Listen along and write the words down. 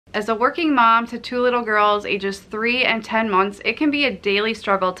As a working mom to 2 little girls ages 3 and 10 months, it can be a daily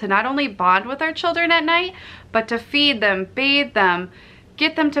struggle to not only bond with our children at night, but to feed them, bathe them,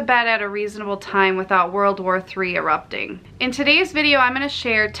 get them to bed at a reasonable time without World War III erupting. In today's video, I'm going to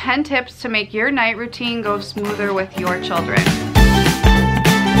share 10 tips to make your night routine go smoother with your children.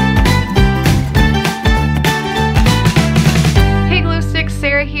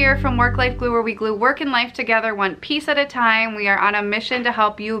 Sarah here from Work Life Glue, where we glue work and life together one piece at a time. We are on a mission to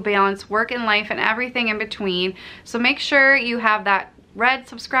help you balance work and life and everything in between. So make sure you have that red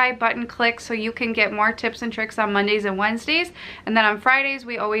subscribe button clicked so you can get more tips and tricks on Mondays and Wednesdays. And then on Fridays,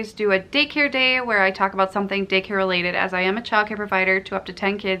 we always do a daycare day where I talk about something daycare related, as I am a childcare provider to up to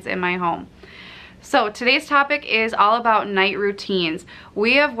 10 kids in my home. So today's topic is all about night routines.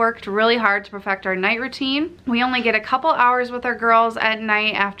 We have worked really hard to perfect our night routine. We only get a couple hours with our girls at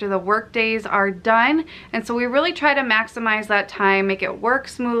night after the work days are done. And so we really try to maximize that time, make it work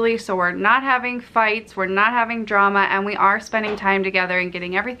smoothly so we're not having fights, we're not having drama, and we are spending time together and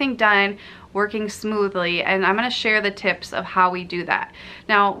getting everything done, working smoothly. And I'm going to share the tips of how we do that.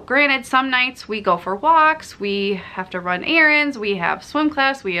 Now, granted, some nights we go for walks, we have to run errands, we have swim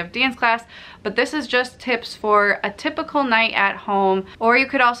class, we have dance class, but this is just tips for a typical night at home, or you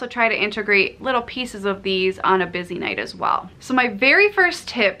could also try to integrate little pieces of these on a busy night as well. So my very first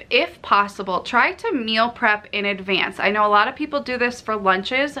tip, if possible, try to meal prep in advance. I know a lot of people do this for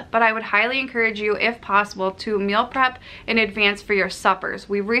lunches, but I would highly encourage you, if possible, to meal prep in advance for your suppers.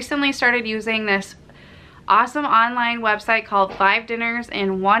 We recently started using this awesome online website called 5 Dinners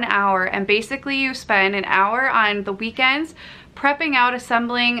in 1 Hour, and basically you spend an hour on the weekends prepping out,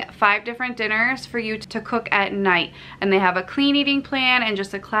 assembling 5 different dinners for you to cook at night. And they have a clean eating plan and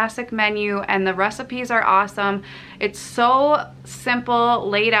just a classic menu, and the recipes are awesome. It's so simple,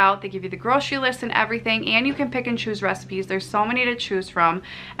 laid out. They give you the grocery list and everything, and you can pick and choose recipes. There's so many to choose from,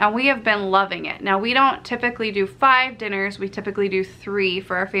 and we have been loving it. Now, we don't typically do 5 dinners. We typically do 3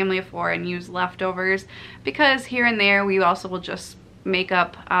 for our family of 4 and use leftovers, because here and there we also will just make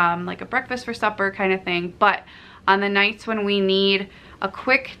up like a breakfast for supper kind of thing. But on the nights when we need a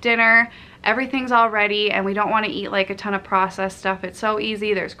quick dinner, everything's all ready, and we don't want to eat like a ton of processed stuff. It's so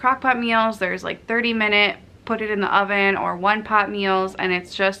easy. There's crock-pot meals, there's like 30-minute put it in the oven or one-pot meals, and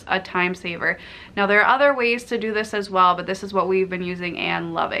it's just a time saver. Now, there are other ways to do this as well, but this is what we've been using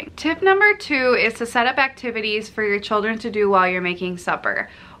and loving. Tip number 2 is to set up activities for your children to do while you're making supper.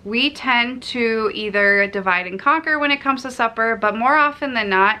 We tend to either divide and conquer when it comes to supper, but more often than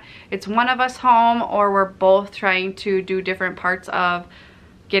not, it's one of us home, or we're both trying to do different parts of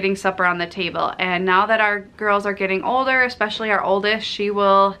getting supper on the table. And now that our girls are getting older, especially our oldest, she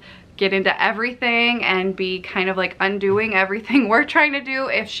will get into everything and be kind of like undoing everything we're trying to do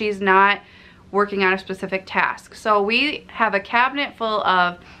if she's not working on a specific task. So we have a cabinet full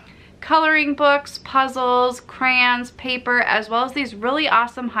of coloring books, puzzles, crayons, paper, as well as these really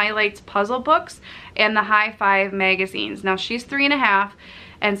awesome highlights puzzle books and the High Five magazines. Now, she's 3.5,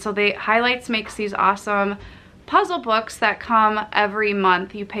 and so Highlights makes these awesome puzzle books that come every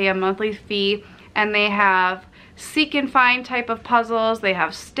month. You pay a monthly fee, and they have seek and find type of puzzles, they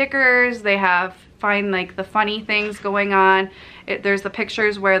have stickers, they have find like the funny things going on. There's the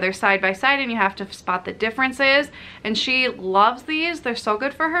pictures where they're side by side and you have to spot the differences, and she loves these. They're so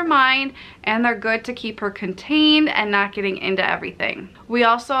good for her mind, and they're good to keep her contained and not getting into everything. We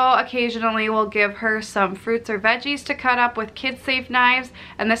also occasionally will give her some fruits or veggies to cut up with kid-safe knives,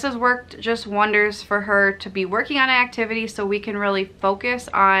 and this has worked just wonders for her to be working on an activity so we can really focus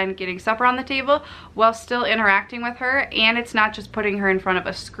on getting supper on the table while still interacting with her, and it's not just putting her in front of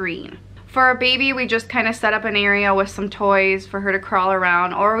a screen. For our baby, we just kind of set up an area with some toys for her to crawl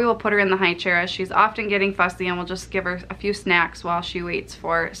around, or we will put her in the high chair as she's often getting fussy, and we'll just give her a few snacks while she waits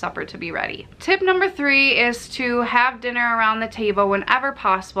for supper to be ready. Tip number 3 is to have dinner around the table whenever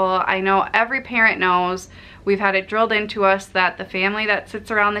possible. I know every parent knows, we've had it drilled into us that the family that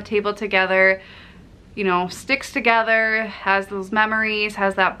sits around the table together, you know, sticks together, has those memories,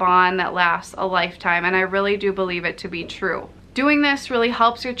 has that bond that lasts a lifetime, and I really do believe it to be true. Doing this really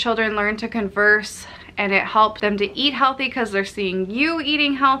helps your children learn to converse, and it helps them to eat healthy because they're seeing you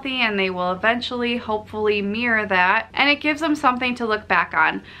eating healthy, and they will eventually hopefully mirror that, and it gives them something to look back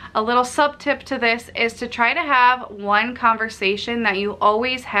on. A little sub tip to this is to try to have one conversation that you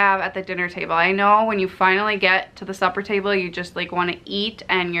always have at the dinner table. I know when you finally get to the supper table, you just like want to eat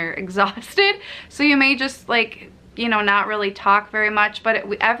and you're exhausted, so you may just like you know, not really talk very much, but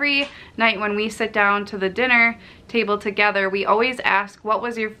every night when we sit down to the dinner table together, we always ask, what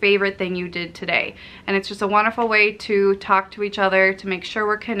was your favorite thing you did today? And it's just a wonderful way to talk to each other, to make sure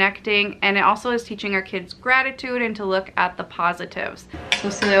we're connecting, and it also is teaching our kids gratitude and to look at the positives. So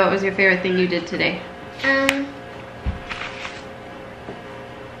Celia, what was your favorite thing you did today?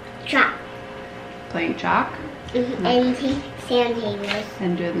 Chalk. Playing chalk? And sand tables.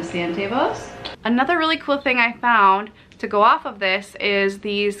 And doing the sand tables. Another really cool thing I found to go off of this is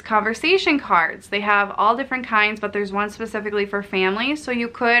these conversation cards. They have all different kinds, but there's one specifically for families. So you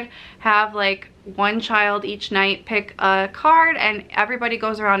could have like one child each night pick a card and everybody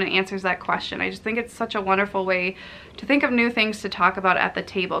goes around and answers that question. I just think it's such a wonderful way to think of new things to talk about at the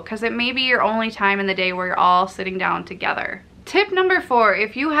table, because it may be your only time in the day where you're all sitting down together. Tip number 4,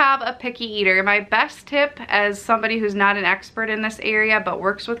 if you have a picky eater, my best tip as somebody who's not an expert in this area but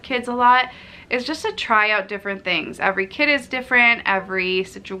works with kids a lot is just to try out different things. Every kid is different, every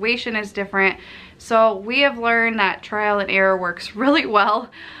situation is different. So we have learned that trial and error works really well.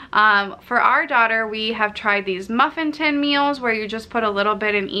 For our daughter, we have tried these muffin tin meals where you just put a little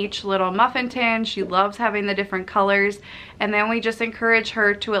bit in each little muffin tin. She loves having the different colors. And then we just encourage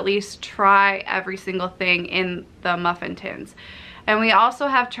her to at least try every single thing in the muffin tins. And we also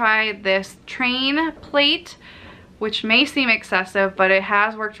have tried this train plate, which may seem excessive, but it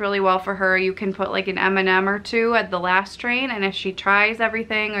has worked really well for her. You can put like an M&M or two at the last train, and if she tries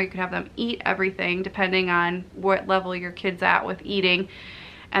everything, or you could have them eat everything depending on what level your kid's at with eating,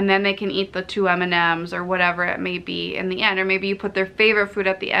 and then they can eat the 2 M&Ms or whatever it may be in the end. Or maybe you put their favorite food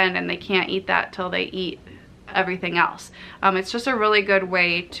at the end and they can't eat that till they eat everything else. It's just a really good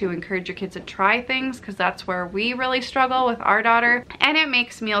way to encourage your kids to try things, because that's where we really struggle with our daughter, and it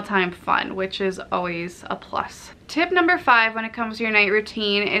makes mealtime fun, which is always a plus. Tip number 5 when it comes to your night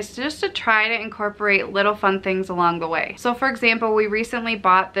routine is just to try to incorporate little fun things along the way. So for example, we recently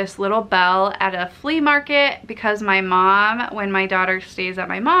bought this little bell at a flea market because my mom, when my daughter stays at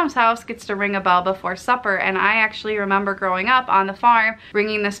my mom's house, gets to ring a bell before supper. And I actually remember growing up on the farm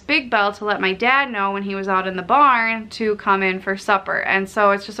ringing this big bell to let my dad know when he was out in the barn to come in for supper. And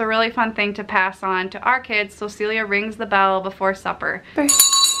so it's just a really fun thing to pass on to our kids. So Celia rings the bell before supper.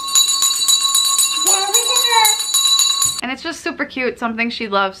 And it's just super cute, something she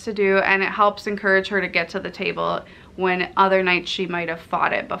loves to do, and it helps encourage her to get to the table when other nights she might have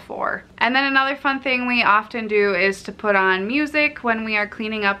fought it before. And then another fun thing we often do is to put on music when we are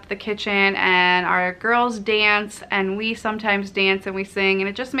cleaning up the kitchen, and our girls dance, and we sometimes dance and we sing, and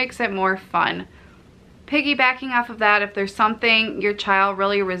it just makes it more fun. Piggybacking off of that, if there's something your child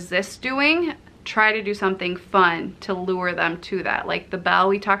really resists doing, try to do something fun to lure them to that. Like the bell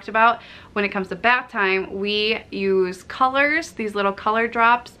we talked about, when it comes to bath time, we use colors, these little color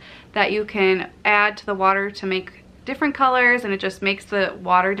drops that you can add to the water to make different colors, and it just makes the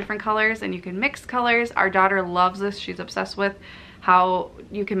water different colors, and you can mix colors. Our daughter loves this. She's obsessed with how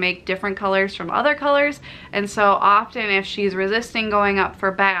you can make different colors from other colors. And so often if she's resisting going up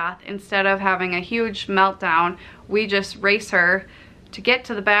for bath, instead of having a huge meltdown, we just race her to get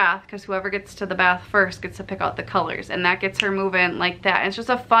to the bath, because whoever gets to the bath first gets to pick out the colors, and that gets her moving like that. And it's just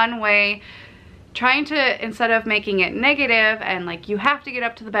a fun way, trying to, instead of making it negative and like you have to get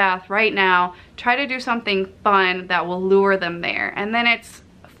up to the bath right now, try to do something fun that will lure them there. And then it's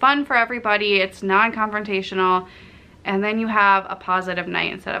fun for everybody, it's non-confrontational, and then you have a positive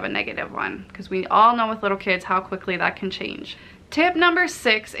night instead of a negative one, because we all know with little kids how quickly that can change. Tip number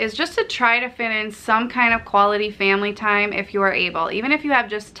 6 is just to try to fit in some kind of quality family time if you are able. Even if you have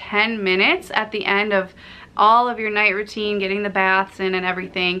just 10 minutes at the end of all of your night routine, getting the baths in and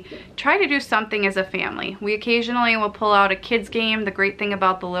everything, try to do something as a family. We occasionally will pull out a kids game. The great thing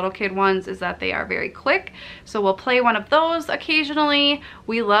about the little kid ones is that they are very quick, so we'll play one of those occasionally.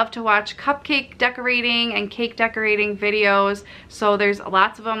 We love to watch cupcake decorating and cake decorating videos, so there's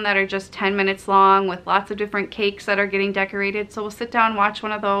lots of them that are just 10 minutes long with lots of different cakes that are getting decorated. So we'll sit down and watch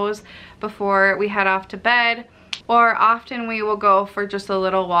one of those before we head off to bed. Or often we will go for just a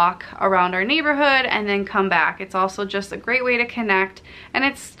little walk around our neighborhood and then come back. It's also just a great way to connect, and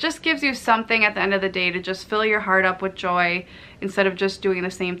it just gives you something at the end of the day to just fill your heart up with joy instead of just doing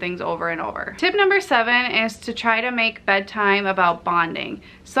the same things over and over. Tip number 7 is to try to make bedtime about bonding.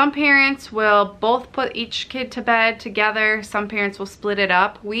 Some parents will both put each kid to bed together. Some parents will split it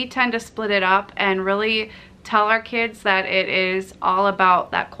up. We tend to split it up and really tell our kids that it is all about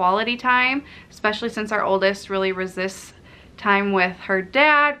that quality time, especially since our oldest really resists time with her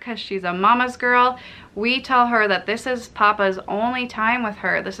dad because she's a mama's girl. We tell her that this is Papa's only time with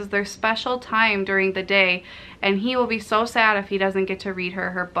her. This is their special time during the day, and he will be so sad if he doesn't get to read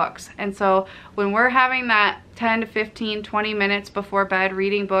her books. And so when we're having that 10 to 15, 20 minutes before bed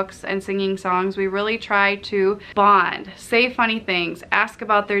reading books and singing songs, we really try to bond, say funny things, ask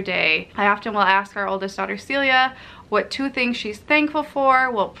about their day. I often will ask our oldest daughter Celia what 2 things she's thankful for.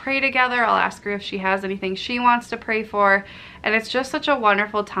 We'll pray together. I'll ask her if she has anything she wants to pray for. And it's just such a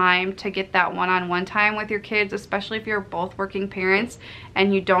wonderful time to get that one-on-one time with your kids, especially if you're both working parents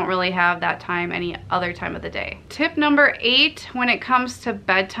and you don't really have that time any other time of the day. Tip number 8, when it comes to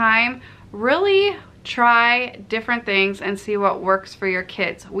bedtime, really try different things and see what works for your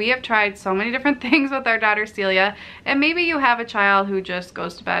kids. We have tried so many different things with our daughter Celia, and maybe you have a child who just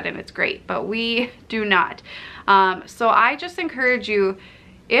goes to bed and it's great, but we do not. So I just encourage you,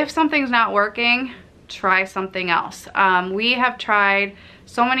 if something's not working, try something else. We have tried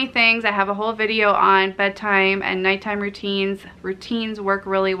so many things. I have a whole video on bedtime and nighttime routines. Routines work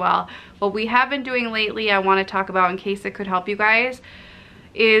really well. What we have been doing lately, I want to talk about in case it could help you guys,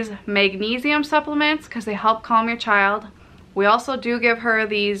 is magnesium supplements, because they help calm your child. We also do give her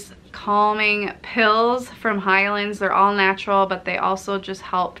these calming pills from Highlands. They're all natural, but they also just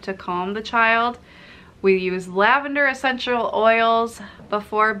help to calm the child. We use lavender essential oils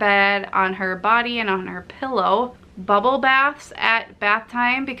before bed on her body and on her pillow. Bubble baths at bath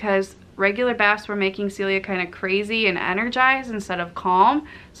time, because regular baths were making Celia kind of crazy and energized instead of calm.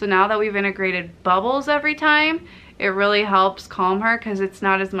 So now that we've integrated bubbles every time, it really helps calm her, because it's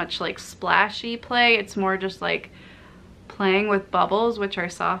not as much like splashy play. It's more just like playing with bubbles, which are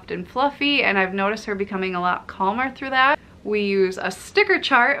soft and fluffy, and I've noticed her becoming a lot calmer through that. We use a sticker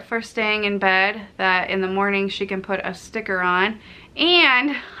chart for staying in bed that in the morning she can put a sticker on.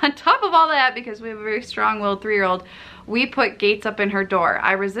 And on top of all that, because we have a very strong-willed 3-year-old, we put gates up in her door.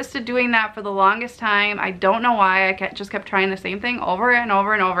 I resisted doing that for the longest time. I don't know why. I just kept trying the same thing over and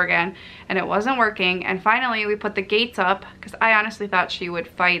over and over again, and it wasn't working. And finally we put the gates up because I honestly thought she would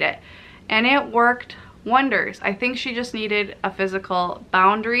fight it, and it worked wonders. I think she just needed a physical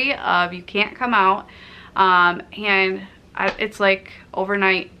boundary of you can't come out, and it's like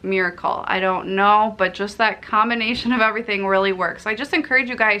overnight miracle. I don't know, but just that combination of everything really works. So I just encourage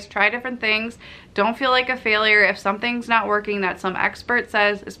you guys, try different things. Don't feel like a failure if something's not working that some expert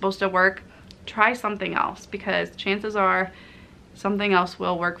says is supposed to work. Try something else, because chances are something else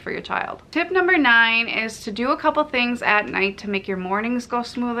will work for your child. Tip number 9 is to do a couple things at night to make your mornings go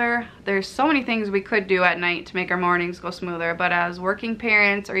smoother. There's so many things we could do at night to make our mornings go smoother, but as working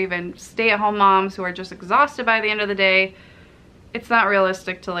parents or even stay-at-home moms who are just exhausted by the end of the day, it's not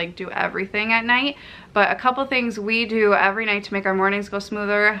realistic to like do everything at night. But a couple things we do every night to make our mornings go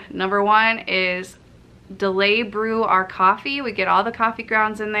smoother. Number 1 is delay brew our coffee. We get all the coffee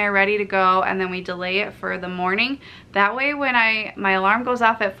grounds in there ready to go, and then we delay it for the morning. That way when my alarm goes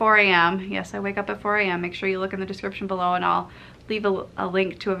off at 4 a.m. Yes, I wake up at 4 a.m. Make sure you look in the description below, and I'll leave a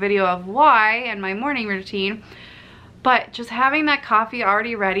link to a video of why and my morning routine. But just having that coffee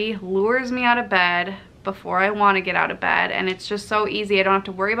already ready lures me out of bed before I want to get out of bed, and it's just so easy. I don't have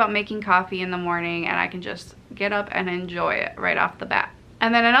to worry about making coffee in the morning, and I can just get up and enjoy it right off the bat.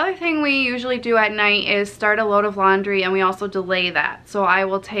 And then another thing we usually do at night is start a load of laundry, and we also delay that. So I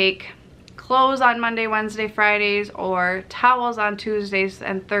will take clothes on Monday, Wednesday, Fridays, or towels on Tuesdays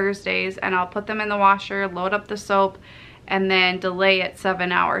and Thursdays, and I'll put them in the washer, load up the soap, and then delay it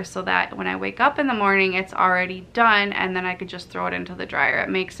 7 hours so that when I wake up in the morning it's already done, and then I could just throw it into the dryer. It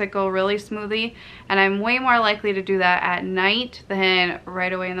makes it go really smoothly, and I'm way more likely to do that at night than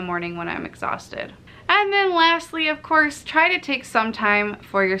right away in the morning when I'm exhausted. And then lastly, of course, try to take some time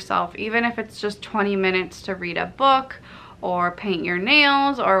for yourself, even if it's just 20 minutes to read a book or paint your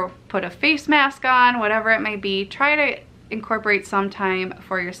nails or put a face mask on, whatever it may be. Try to incorporate some time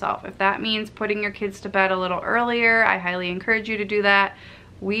for yourself. If that means putting your kids to bed a little earlier, I highly encourage you to do that.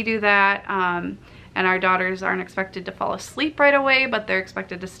 We do that, and our daughters aren't expected to fall asleep right away, but they're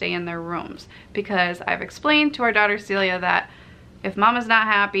expected to stay in their rooms, because I've explained to our daughter Celia that if mama's not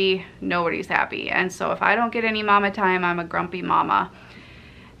happy, nobody's happy. And so if I don't get any mama time, I'm a grumpy mama.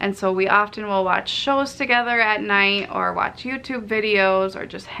 And so we often will watch shows together at night, or watch YouTube videos, or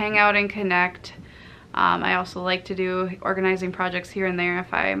just hang out and connect. I also like to do organizing projects here and there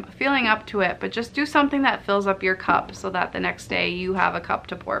if I'm feeling up to it, but just do something that fills up your cup so that the next day you have a cup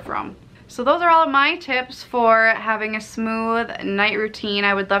to pour from. So those are all of my tips for having a smooth night routine.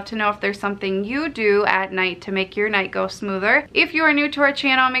 I would love to know if there's something you do at night to make your night go smoother. If you are new to our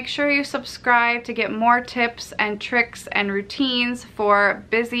channel, make sure you subscribe to get more tips and tricks and routines for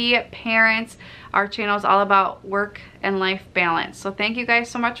busy parents. Our channel is all about work and life balance. So thank you guys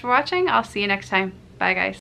so much for watching. I'll see you next time. Bye, guys.